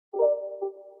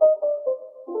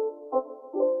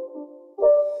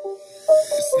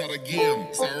not a game,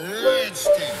 it's a rich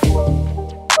thing.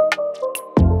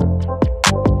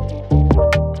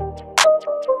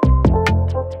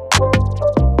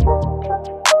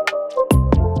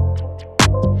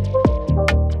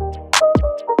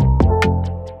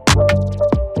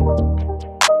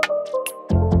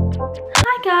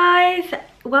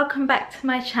 Welcome back to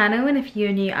my channel, and if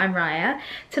you're new, I'm Raya.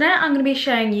 Today I'm going to be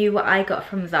showing you what I got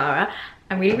from Zara.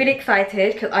 I'm really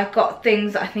excited because I've got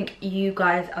things that I think you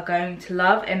guys are going to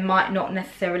love and might not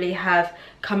necessarily have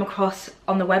come across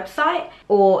on the website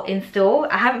or in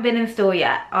store. I haven't been in store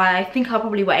yet. I think I'll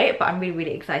probably wait, but I'm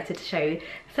really excited to show you.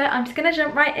 So I'm just going to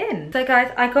jump right in. So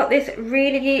guys, I got this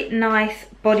really nice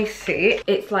bodysuit.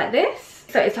 It's like this.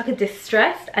 So it's like a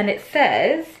distressed, and it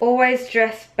says, always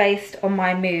dress based on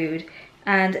my mood.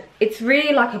 And it's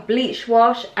really like a bleach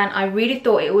wash, and I really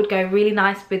thought it would go really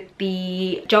nice with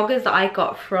the joggers that I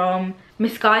got from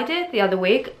Misguided the other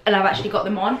week, and I've actually got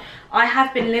them on. I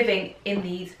have been living in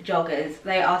these joggers.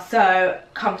 They are so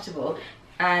comfortable,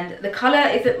 and the colour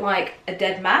isn't like a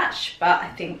dead match, but I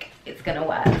think it's gonna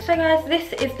work. So guys,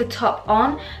 this is the top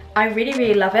on. I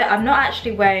really love it. I'm not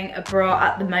actually wearing a bra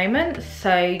at the moment,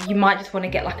 so you might just want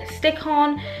to get like a stick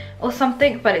on or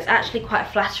something, but it's actually quite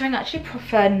flattering. I actually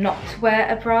prefer not to wear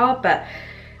a bra, but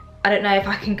I don't know if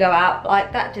I can go out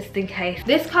like that, just in case.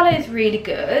 This colour is really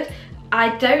good.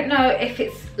 I don't know if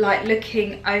it's like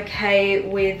looking okay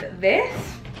with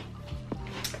this.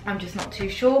 I'm just not too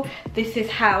sure. This is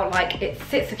how like it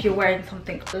sits if you're wearing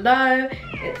something below.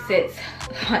 It sits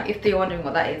like, if you're wondering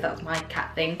what that is, that's my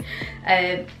cat thing.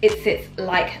 It sits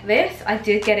like this. I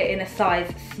did get it in a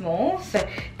size small, so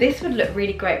this would look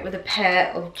really great with a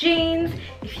pair of jeans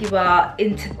if you are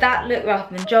into that look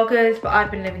rather than joggers. But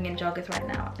I've been living in joggers right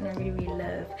now, and I really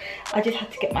love. I just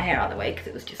had to get my hair out of the way because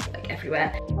it was just like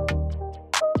everywhere.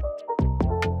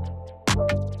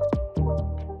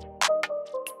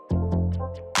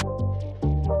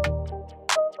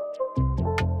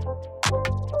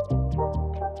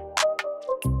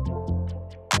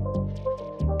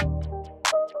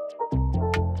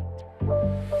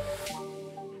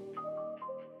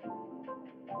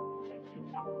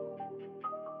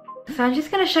 So I'm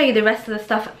just going to show you the rest of the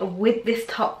stuff with this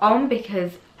top on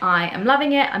because I am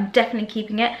loving it. I'm definitely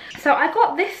keeping it. So I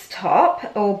got this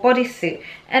top or bodysuit,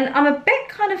 and I'm a bit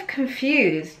kind of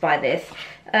confused by this.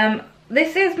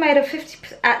 This is made of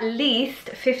at least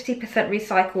 50%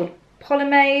 recycled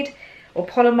polyamide or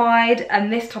polyamide,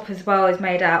 and this top as well is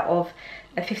made out of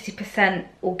a 50%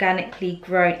 organically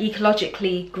grown,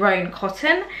 ecologically grown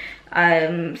cotton.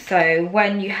 So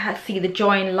when you see the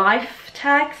Join Life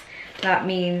tags, that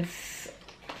means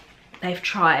they've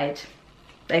tried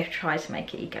to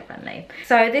make it eco-friendly.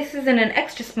 So this is in an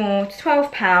extra small,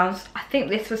 £12. I think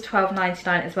this was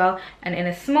 £12.99 as well, and in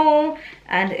a small,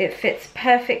 and it fits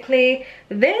perfectly.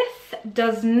 This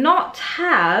does not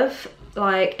have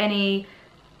like any,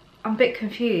 I'm a bit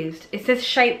confused. It says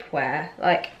shapewear,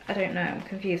 like, I don't know, I'm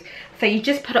confused. So you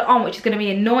just put it on, which is gonna be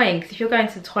annoying because if you're going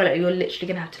to the toilet, you're literally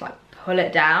gonna have to like pull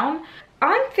it down.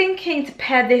 I'm thinking to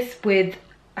pair this with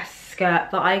a skirt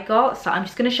that I got, so I'm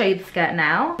just going to show you the skirt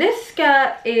now. This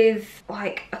skirt is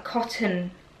like a cotton,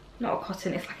 not a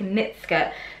cotton, it's like a knit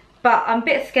skirt, but I'm a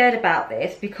bit scared about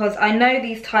this because I know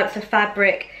these types of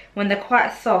fabric, when they're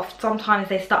quite soft, sometimes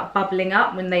they start bubbling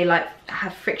up when they like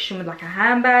have friction with like a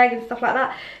handbag and stuff like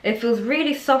that. It feels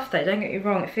really soft though, don't get me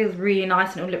wrong, it feels really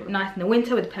nice, and it'll look nice in the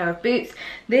winter with a pair of boots.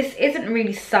 This isn't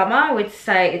really summer, I would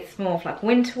say it's more of like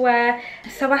winter wear.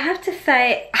 So I have to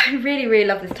say, I really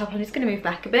love this top. I'm just going to move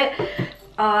back a bit.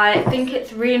 I think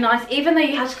it's really nice, even though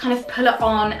you have to kind of pull it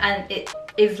on and it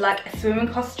is like a swimming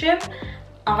costume.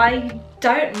 I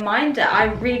don't mind it. I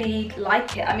really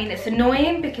like it. I mean, it's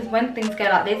annoying because when things go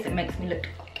like this, it makes me look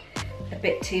like a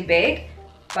bit too big,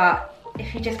 but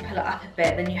if you just pull it up a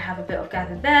bit, then you have a bit of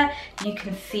gather there. You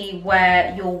can see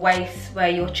where your waist, where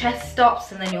your chest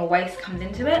stops, and then your waist comes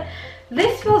into it.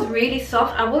 This feels really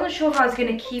soft. I wasn't sure if I was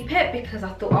going to keep it because I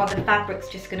thought, oh, the fabric's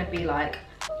just going to be like,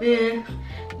 you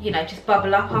know, just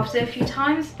bubble up after a few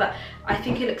times, but I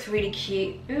think it looks really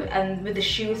cute, and with the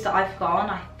shoes that I've got on,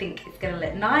 I think it's gonna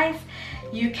look nice.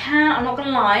 You can, I'm not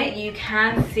gonna lie, you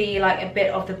can see like a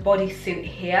bit of the bodysuit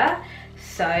here,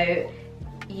 so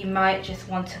you might just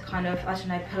want to kind of, I don't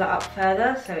know, pull it up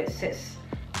further so it sits,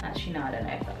 actually no, I don't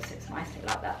know if that sits nicely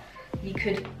like that. You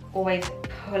could always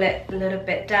pull it a little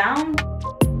bit down.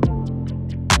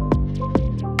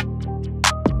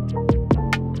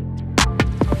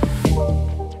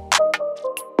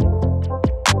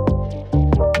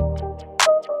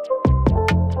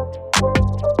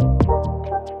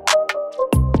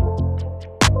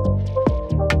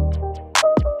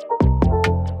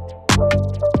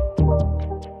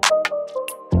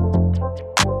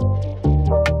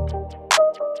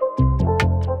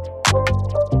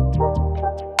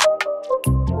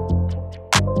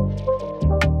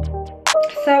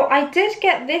 So I did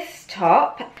get this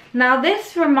top. Now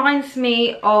this reminds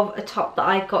me of a top that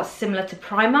I got similar to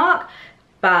Primark,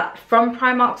 but from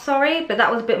Primark, sorry, but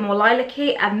that was a bit more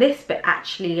lilac-y, and this bit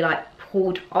actually like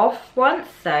pulled off once,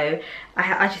 so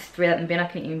I just threw that in the bin. I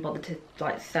couldn't even bother to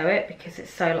like sew it because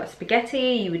it's so like spaghetti.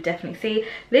 You would definitely see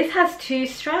this has 2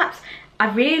 straps.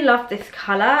 I really love this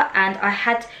colour, and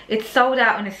it's sold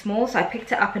out in a small, so I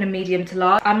picked it up in a medium to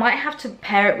large. I might have to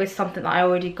pair it with something that I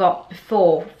already got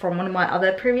before from one of my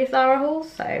other previous Zara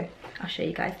hauls, so I'll show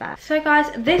you guys that. So guys,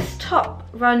 this top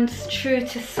runs true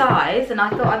to size, and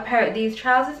I thought I'd pair it with these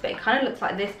trousers, but it kind of looks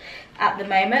like this at the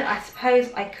moment. I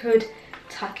suppose I could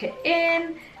tuck it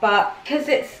in, but because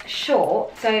it's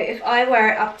short, so if I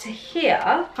wear it up to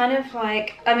here, kind of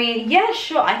like, I mean, yeah,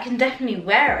 sure, I can definitely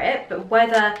wear it, but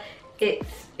whether it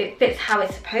fits how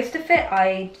it's supposed to fit,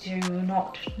 I do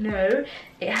not know.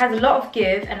 It has a lot of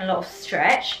give and a lot of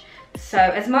stretch, so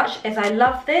as much as I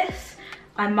love this,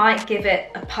 I might give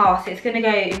it a pass. It's going to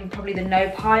go in probably the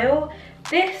no pile.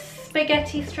 This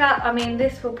spaghetti strap, I mean,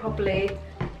 this will probably,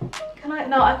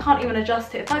 no, I can't even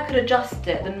adjust it. If I could adjust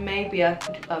it, then maybe I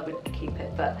would keep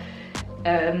it, but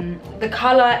the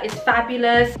colour is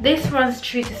fabulous. This runs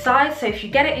true to size, so if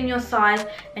you get it in your size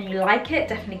and you like it,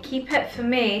 definitely keep it. For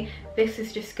me, this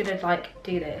is just gonna like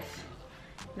do this,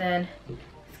 then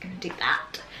it's gonna do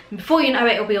that. And before you know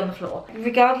it, it'll be on the floor.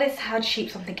 Regardless how cheap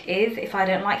something is, if I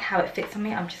don't like how it fits on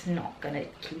me, I'm just not gonna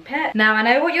keep it. Now I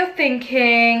know what you're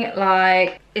thinking,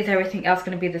 like, is everything else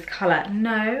gonna be this colour?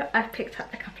 No, I've picked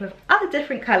up a couple of other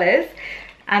different colours,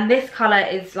 and this colour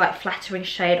is like flattering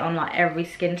shade on like every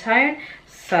skin tone.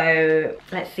 So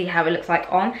let's see how it looks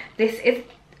like on. This is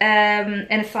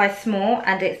in a size small,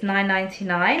 and it's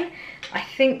 $9.99. I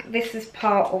think this is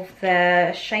part of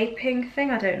their shaping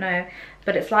thing, I don't know,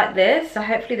 but it's like this, so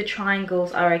hopefully the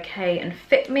triangles are okay and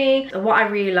fit me. So what I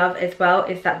really love as well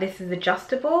is that this is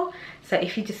adjustable, so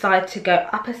if you decide to go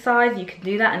up a size, you can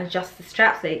do that and adjust the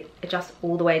straps. They adjust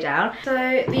all the way down. So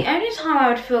the only time I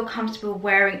would feel comfortable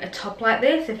wearing a top like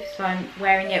this is if I'm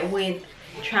wearing it with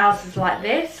trousers like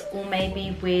this, or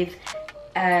maybe with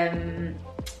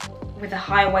a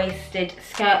high-waisted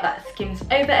skirt that skims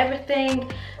over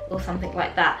everything, or something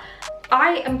like that.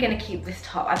 I am gonna keep this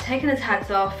top. I've taken the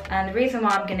tags off, and the reason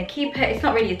why I'm gonna keep it, it's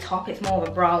not really a top, it's more of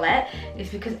a bralette, is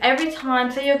because every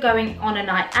time, say you're going on a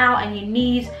night out and you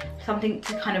need something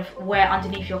to kind of wear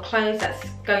underneath your clothes that's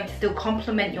going to still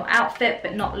complement your outfit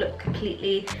but not look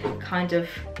completely kind of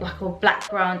like a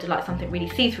background or like something really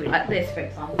see-through, like this for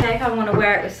example. Okay, if I want to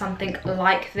wear it with something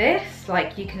like this,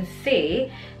 like you can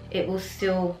see, it will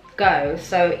still go.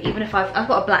 So even if I've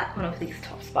got a black one of these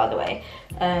tops, by the way,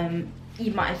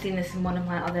 you might have seen this in one of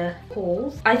my other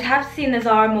hauls. I have seen the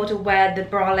Zara model wear the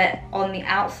bralette on the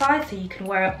outside, so you can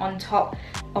wear it on top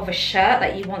of a shirt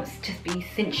that you want to be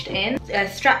cinched in.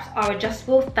 Straps are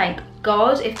adjustable, thank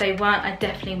God. If they weren't, I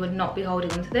definitely would not be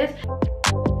holding onto this.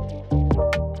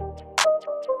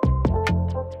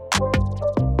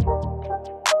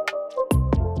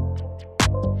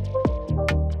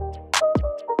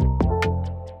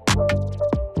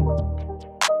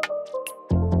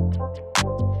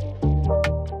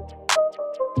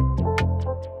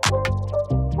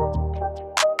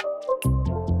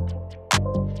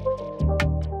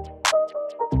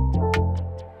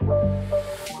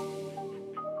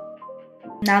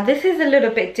 Now this is a little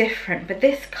bit different, but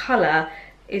this colour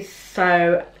is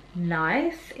so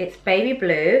nice. It's baby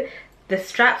blue. The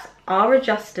straps are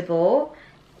adjustable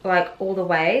like all the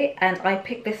way, and I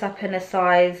picked this up in a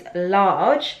size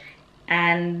large,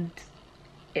 and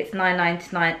it's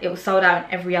 $9.99. It was sold out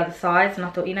in every other size, and I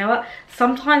thought, you know what,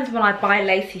 sometimes when I buy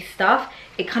lacy stuff,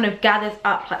 it kind of gathers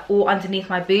up like all underneath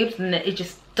my boobs, and it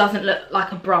just doesn't look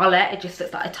like a bralette, it just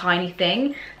looks like a tiny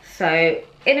thing. So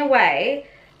in a way,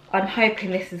 I'm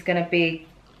hoping this is going to be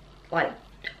like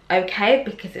okay,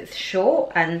 because it's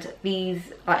short and these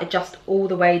like adjust all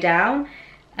the way down,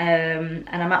 and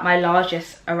I'm at my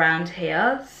largest around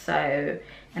here, so,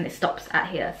 and it stops at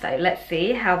here. So let's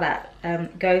see how that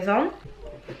goes on.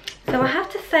 So I have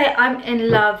to say I'm in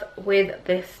love with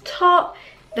this top.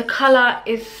 The colour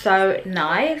is so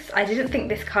nice. I didn't think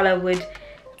this colour would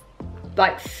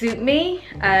like suit me,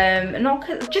 not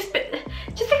just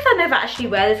because I never actually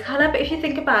wear this colour, but if you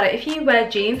think about it, if you wear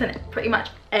jeans, and pretty much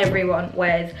everyone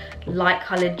wears light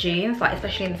coloured jeans, like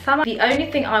especially in the summer, the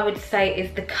only thing I would say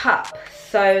is the cup.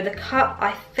 So the cup,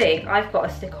 I think I've got a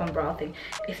stick-on bra thing,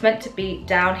 it's meant to be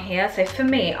down here, so for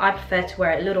me I prefer to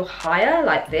wear it a little higher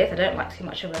like this. I don't like too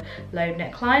much of a low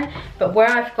neckline, but where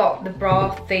I've got the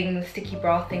bra thing, the sticky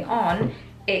bra thing on,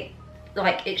 it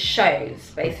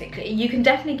shows basically. You can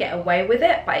definitely get away with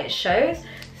it, but it shows.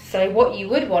 So what you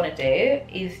would want to do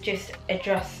is just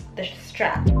adjust the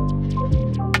strap.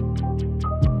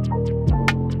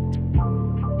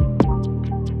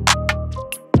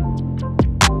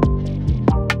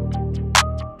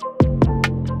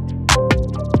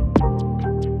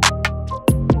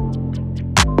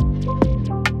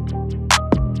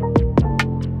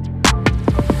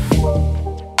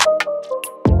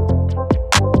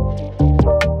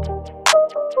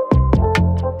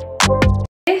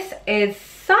 Is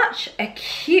such a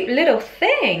cute little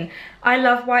thing. I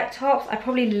love white tops. I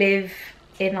probably live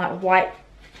in like white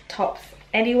tops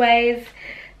anyways.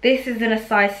 This is in a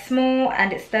size small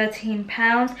and it's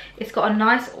 £13. It's got a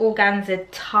nice organza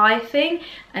tie thing,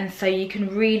 and so you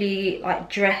can really like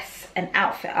dress an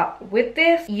outfit up with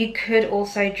this. You could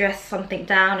also dress something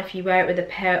down if you wear it with a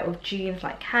pair of jeans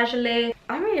like casually.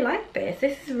 I really like this.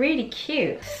 This is really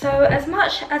cute. So as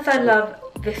much as I love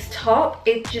this top,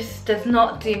 it just does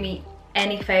not do me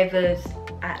any favors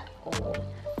at all.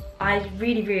 I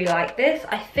really like this.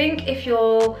 I think if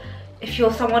you're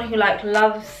someone who like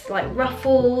loves like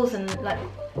ruffles and like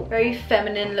very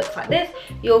feminine looks like this,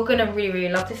 you're gonna really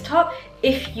love this top.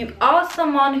 If you are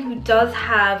someone who does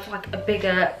have like a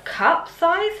bigger cup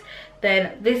size,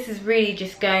 then this is really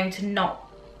just going to not,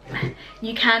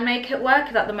 you can make it work,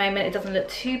 because at the moment it doesn't look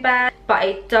too bad, but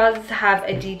it does have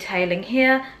a detailing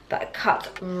here that cuts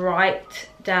right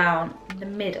down the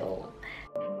middle.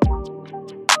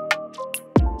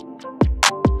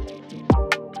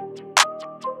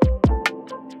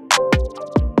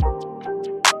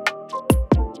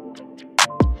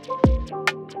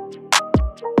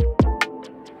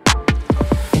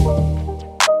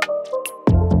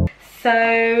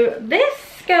 So this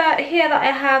skirt here that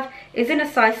I have is in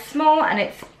a size small and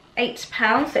it's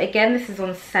 £8. So again, this is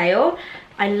on sale.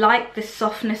 I like the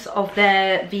softness of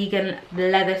their vegan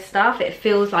leather stuff. It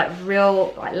feels like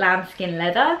real like lambskin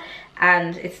leather,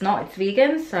 and it's not, it's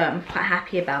vegan, so I'm quite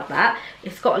happy about that.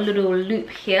 It's got a little loop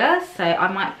here, so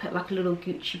I might put like a little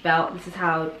Gucci belt. This is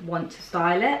how I want to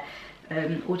style it.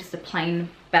 Or just a plain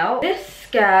belt. This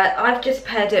skirt, I've just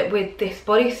paired it with this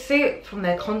bodysuit from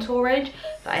their contour range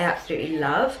that I absolutely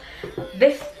love.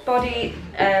 This body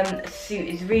suit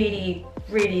is really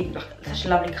such a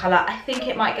lovely colour. I think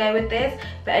it might go with this,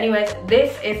 but anyways,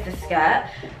 this is the skirt.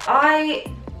 I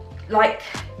like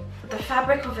the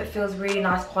fabric of it, feels really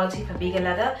nice quality for vegan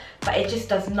leather, but it just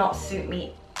does not suit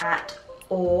me at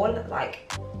all,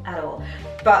 like at all.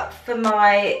 But for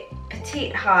my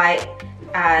petite height,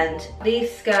 and these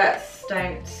skirts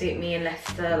don't suit me unless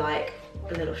they're like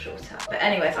a little shorter. But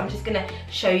anyways, I'm just gonna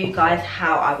show you guys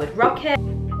how I would rock it.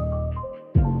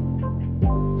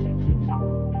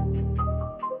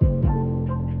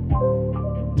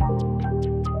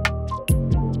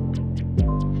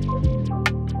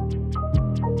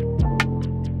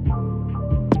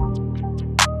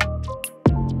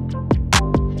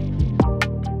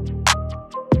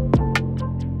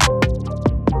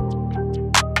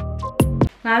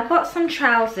 Now I've got some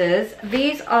trousers.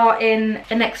 These are in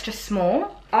an extra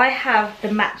small. I have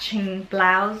the matching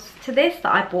blouse to this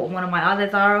that I bought in one of my other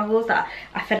Zara hauls that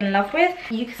I fell in love with.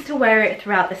 You can still wear it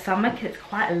throughout the summer because it's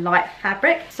quite a light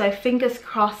fabric. So fingers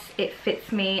crossed it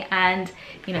fits me, and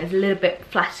you know, it's a little bit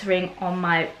flattering on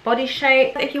my body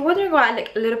shape. If you're wondering why I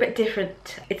look a little bit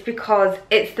different, it's because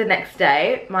it's the next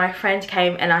day. My friend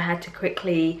came and I had to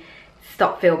quickly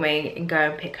stop filming and go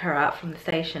and pick her up from the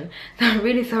station, so I'm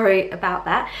really sorry about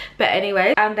that. But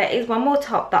anyway, there is one more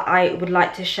top that I would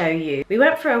like to show you. We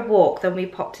went for a walk, then we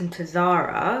popped into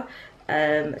Zara,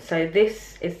 so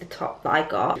this is the top that I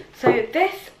got. So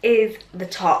this is the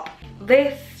top.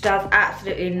 This does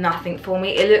absolutely nothing for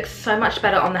me. It looks so much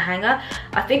better on the hanger.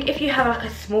 I think if you have like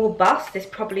a small bust, this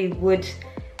probably would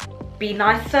be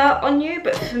nicer on you,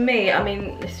 but for me, I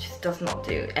mean, this just does not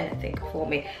do anything for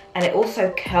me. And it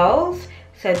also curls,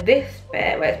 so this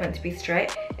bit where it's meant to be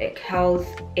straight, it curls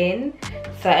in.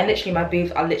 So, and literally my boobs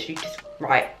are literally just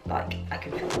right, like I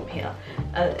can feel them here.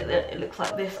 It looks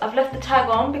like this. I've left the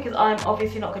tag on because I'm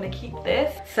obviously not going to keep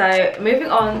this. So moving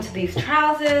on to these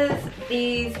trousers.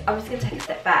 These, I'm just going to take a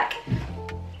step back.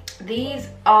 These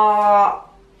are,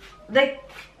 they're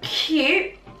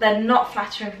cute. They're not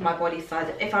flattering for my body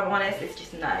size. If I'm honest, it's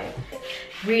just no.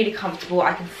 Really comfortable.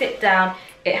 I can sit down.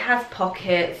 It has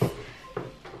pockets,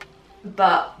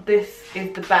 but this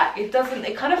is the back. It doesn't,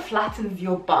 it kind of flattens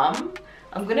your bum.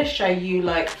 I'm gonna show you,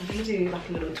 like, I'm gonna do like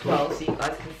a little twirl so you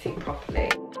guys can see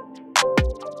properly.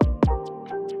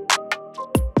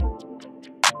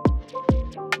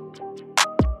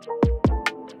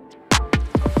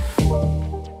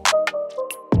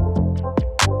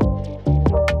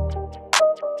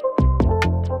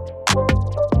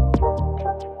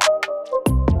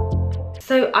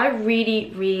 So I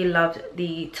really loved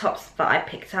the tops that I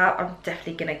picked up. I'm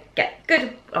definitely gonna get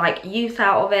good like use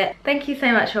out of it. Thank you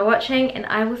so much for watching, and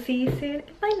I will see you soon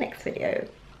in my next video.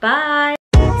 Bye.